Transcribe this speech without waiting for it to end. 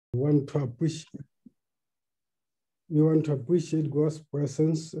We want to appreciate God's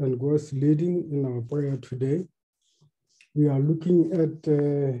presence and God's leading in our prayer today. We are looking at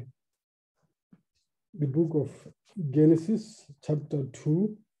the book of Genesis, chapter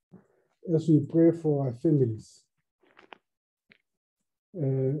 2, as we pray for our families.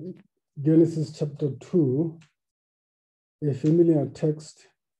 Genesis chapter 2, a familiar text.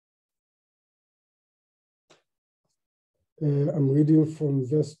 I'm reading from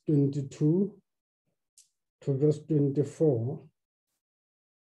verse 22 to verse 24.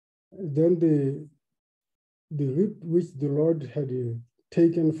 Then the rib which the Lord had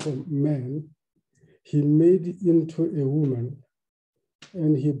taken from man, he made into a woman,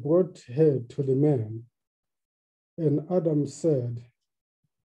 and he brought her to the man. And Adam said,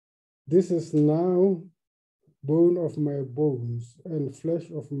 "This is now bone of my bones and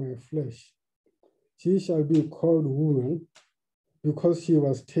flesh of my flesh. She shall be called woman, because she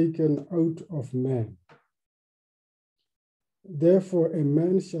was taken out of man. Therefore a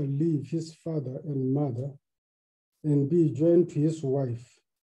man shall leave his father and mother and be joined to his wife,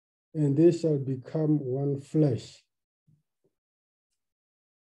 and they shall become one flesh."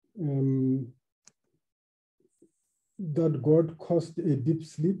 That God caused a deep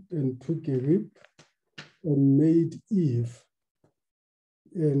sleep and took a rib and made Eve.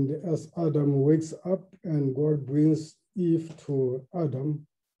 And as Adam wakes up and God brings Eve to Adam,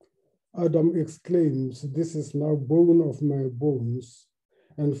 Adam exclaims, "This is now bone of my bones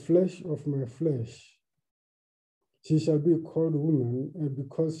and flesh of my flesh. She shall be called woman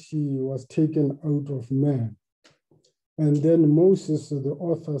because she was taken out of man." And then Moses, the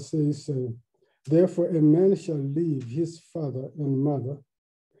author, says, "Therefore a man shall leave his father and mother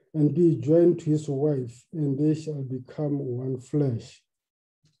and be joined to his wife, and they shall become one flesh."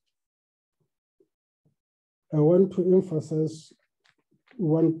 I want to emphasize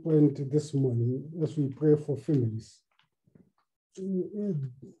one point this morning as we pray for families,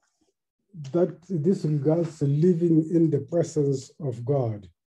 that this regards living in the presence of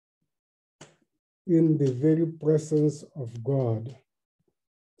God, in the very presence of God.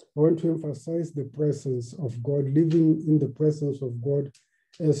 I want to emphasize the presence of God, living in the presence of God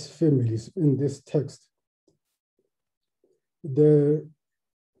as families in this text.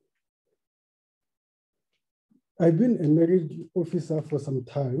 I've been a marriage officer for some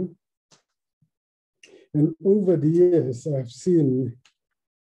time, and over the years, I've seen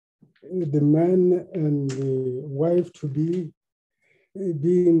the man and the wife to be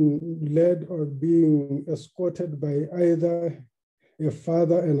being led or being escorted by either a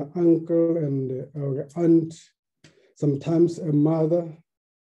father, an uncle, and or aunt, sometimes a mother,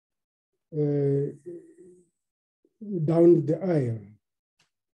 down the aisle.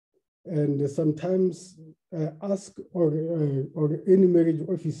 And sometimes I ask or any marriage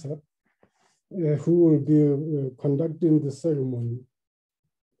officer who will be conducting the ceremony,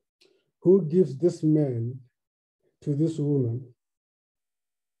 who gives this man to this woman,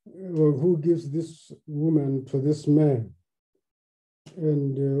 or who gives this woman to this man?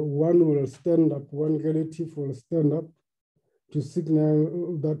 And one will stand up, one relative will stand up to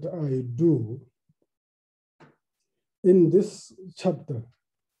signal that I do. In this chapter,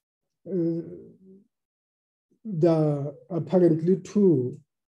 there are apparently two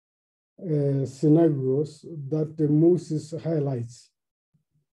scenarios that Moses highlights,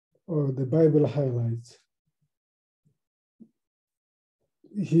 or the Bible highlights.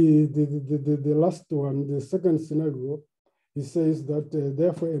 The last one, the second scenario, he says that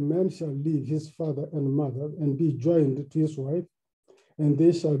therefore a man shall leave his father and mother and be joined to his wife, and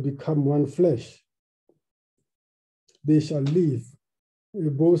they shall become one flesh. They shall live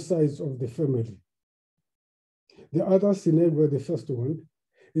both sides of the family. The other scenario, the first one,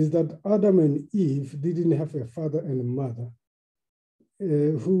 is that Adam and Eve didn't have a father and a mother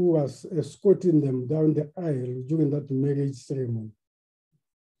who was escorting them down the aisle during that marriage ceremony.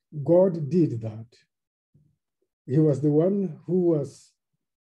 God did that. He was the one who was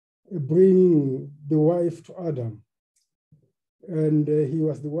bringing the wife to Adam. And he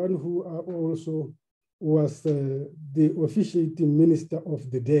was the one who also was the officiating minister of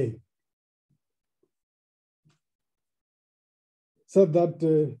the day. So that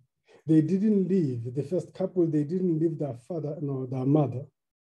they didn't leave, the first couple, they didn't leave their father nor their mother.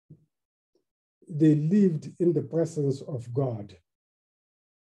 They lived in the presence of God.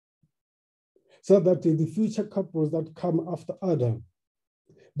 So that the future couples that come after Adam,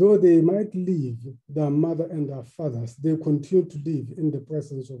 though they might leave their mother and their fathers, they continue to live in the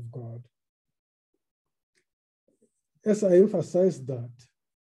presence of God. As I emphasize that,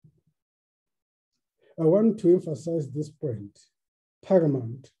 I want to emphasize this point,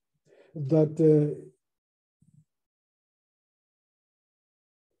 paramount, that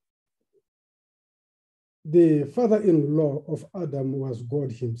the father-in-law of Adam was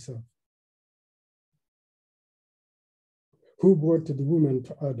God himself, who brought the woman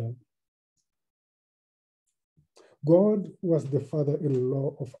to Adam. God was the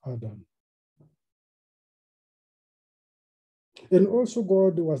father-in-law of Adam. And also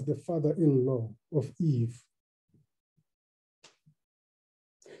God was the father-in-law of Eve.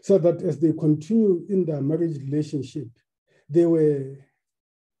 So that as they continue in their marriage relationship, they were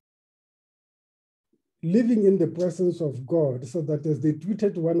living in the presence of God, so that as they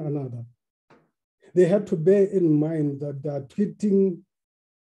treated one another, they had to bear in mind that they are treating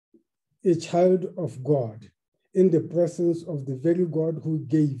a child of God in the presence of the very God who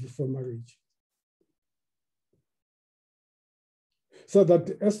gave for marriage. So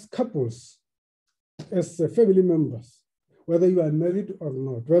that as couples, as family members, whether you are married or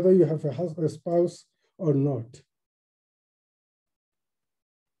not, whether you have a spouse or not,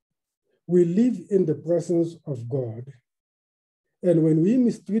 we live in the presence of God. And when we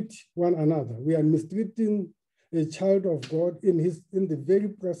mistreat one another, we are mistreating a child of God in the very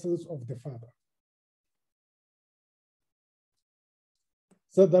presence of the Father.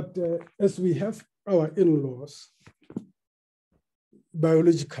 So that as we have our in-laws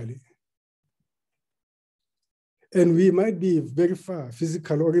biologically, and we might be very far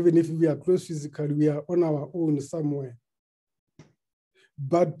physical, or even if we are close physically, we are on our own somewhere.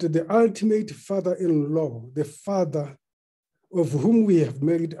 But the ultimate father-in-law, the father of whom we have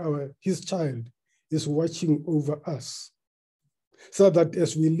married his child, is watching over us. So that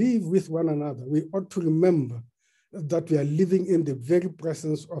as we live with one another, we ought to remember that we are living in the very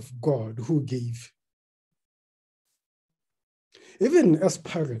presence of God who gave. Even as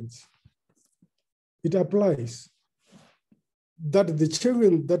parents, it applies that the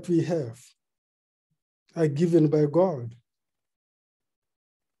children that we have are given by God,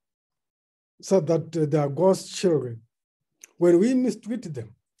 so that they are God's children. When we mistreat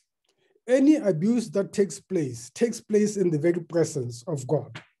them, any abuse that takes place in the very presence of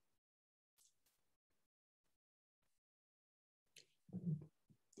God.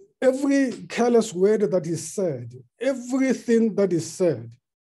 Every careless word that is said, everything that is said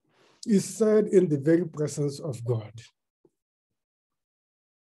in the very presence of God.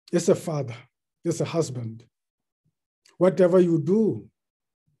 As a father, as a husband, whatever you do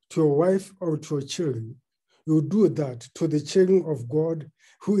to your wife or to your children, you do that to the children of God,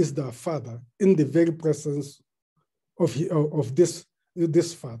 who is their father, in the very presence of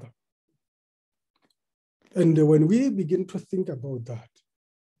this father. And when we begin to think about that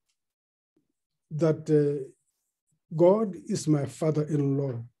God is my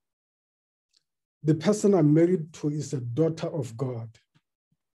father-in-law, the person I'm married to is a daughter of God,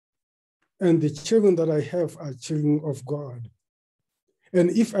 and the children that I have are children of God.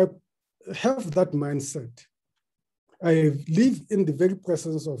 And if I have that mindset, I live in the very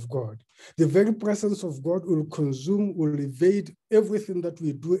presence of God. The very presence of God will consume, will evade everything that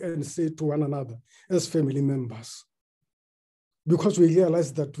we do and say to one another as family members. Because we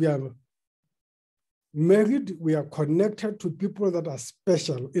realize that we are married, we are connected to people that are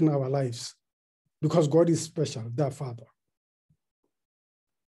special in our lives, because God is special, their Father.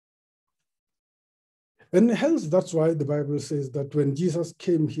 And hence, that's why the Bible says that when Jesus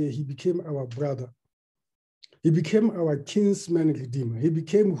came here, he became our brother. He became our kinsman redeemer. He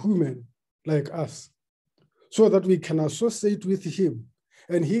became human like us, so that we can associate with him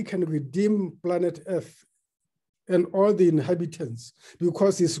and he can redeem planet Earth and all the inhabitants,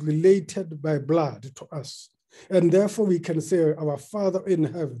 because he's related by blood to us. And therefore we can say our Father in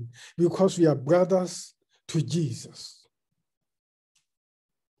heaven, because we are brothers to Jesus.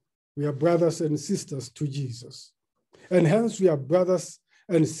 We are brothers and sisters to Jesus. And hence we are brothers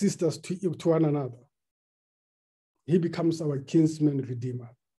and sisters to one another. He becomes our kinsman redeemer.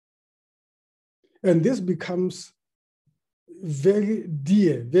 And this becomes very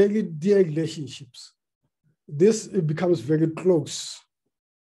dear relationships. This becomes very close,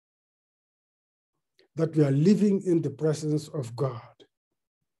 that we are living in the presence of God.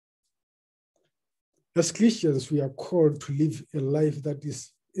 As Christians, we are called to live a life that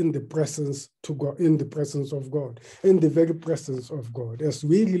is in the presence to God, in the presence of God, in the very presence of God. As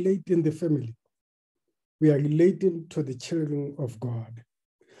we relate in the family, we are relating to the children of God.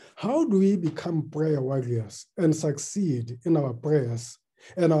 How do we become prayer warriors and succeed in our prayers?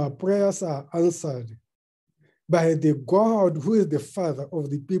 And our prayers are answered by the God who is the father of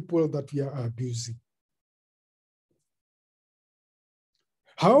the people that we are abusing.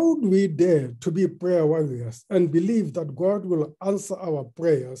 How do we dare to be prayer warriors and believe that God will answer our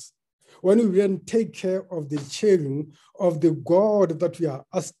prayers when we then take care of the children of the God that we are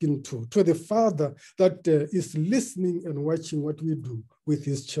asking to the Father that is listening and watching what we do with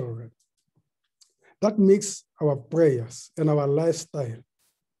his children. That makes our prayers and our lifestyle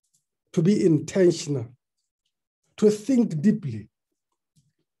to be intentional, to think deeply,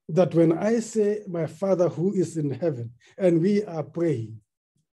 that when I say my Father who is in heaven and we are praying,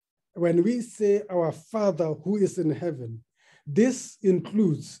 when we say our Father who is in heaven, this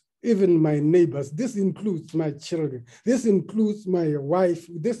includes even my neighbors, this includes my children, this includes my wife,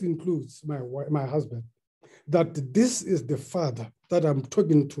 this includes my husband, that this is the Father that I'm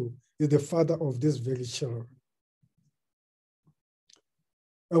talking to, is the Father of this very children.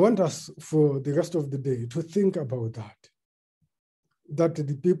 I want us for the rest of the day to think about that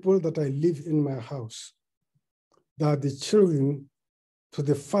the people that I live in my house, that the children to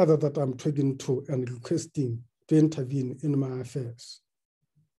the Father that I'm talking to and requesting to intervene in my affairs.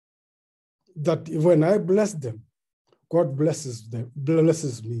 That when I bless them, God blesses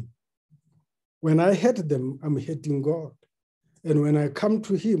me. When I hate them, I'm hating God. And when I come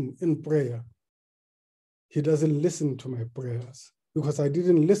to him in prayer, he doesn't listen to my prayers because I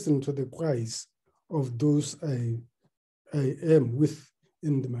didn't listen to the cries of those I am with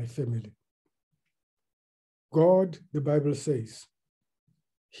in my family. God, the Bible says,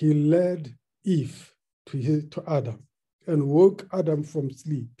 he led Eve to Adam and woke Adam from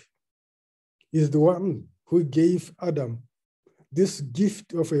sleep. He's the one who gave Adam this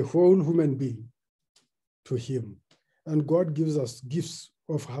gift of a whole human being to him. And God gives us gifts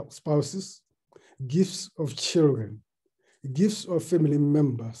of spouses, gifts of children, gifts of family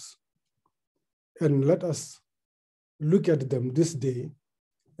members. And let us look at them this day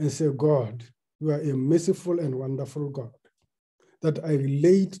and say, God, you are a merciful and wonderful God, that I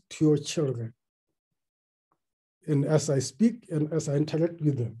relate to your children. And as I speak and as I interact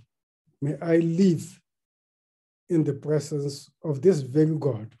with them, may I live in the presence of this very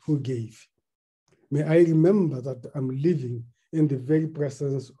God who gave. May I remember that I'm living in the very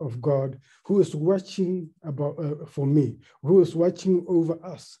presence of God who is watching for me, who is watching over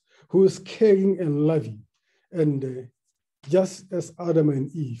us, who is caring and loving. And just as Adam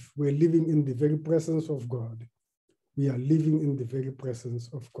and Eve were living in the very presence of God, we are living in the very presence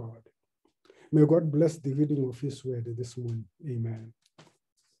of God. May God bless the reading of his word this morning. Amen.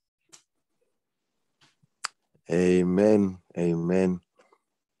 Amen. Amen.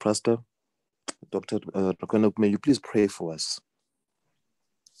 Pastor, Dr. Rakwena, may you please pray for us?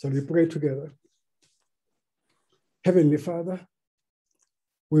 Shall we pray together? Heavenly Father,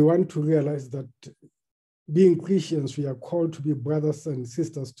 we want to realize that being Christians, we are called to be brothers and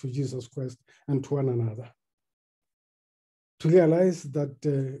sisters to Jesus Christ and to one another. To realize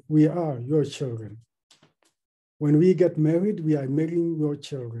that we are your children. When we get married, we are marrying your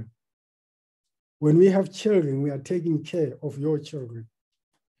children. When we have children, we are taking care of your children.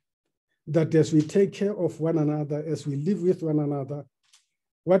 That as we take care of one another, as we live with one another,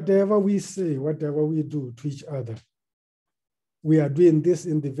 whatever we say, whatever we do to each other, we are doing this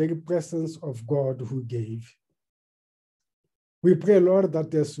in the very presence of God who gave. We pray, Lord,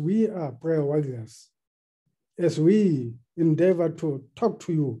 that as we are prayer warriors, as we endeavor to talk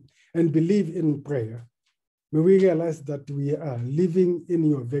to you and believe in prayer, may we realize that we are living in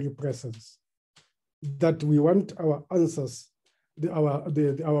your very presence, that we want our answers,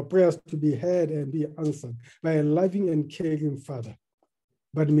 our prayers to be heard and be answered by a loving and caring Father.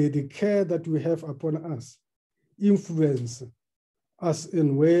 But may the care that we have upon us influence us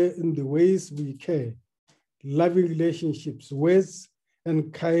in the ways we care, loving relationships, words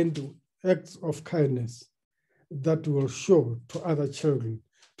and kind acts of kindness that will show to other children,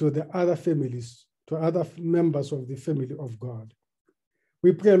 to the other families, to other members of the family of God.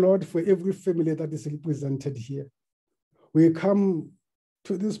 We pray, Lord, for every family that is represented here. We come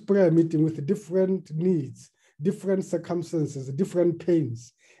to this prayer meeting with different needs, different circumstances, different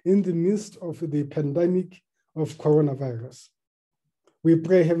pains in the midst of the pandemic of coronavirus. We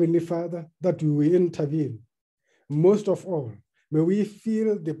pray, Heavenly Father, that you will intervene. Most of all, may we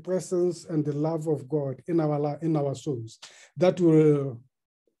feel the presence and the love of God in our souls that will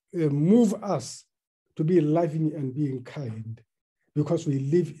move us to be loving and being kind because we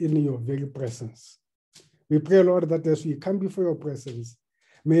live in your very presence. We pray, Lord, that as we come before your presence,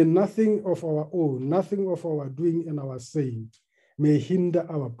 may nothing of our own, nothing of our doing and our saying may hinder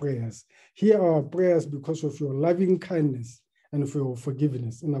our prayers. Hear our prayers because of your loving kindness and for your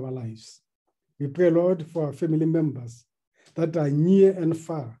forgiveness in our lives. We pray, Lord, for our family members that are near and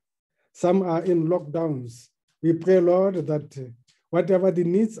far. Some are in lockdowns. We pray, Lord, that whatever the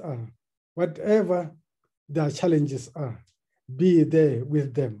needs are, whatever their challenges are, be there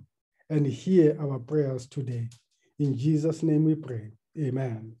with them and hear our prayers today. In Jesus' name we pray.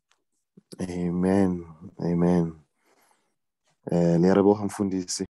 Amen. Amen. Amen. Le a leboga mfundisi.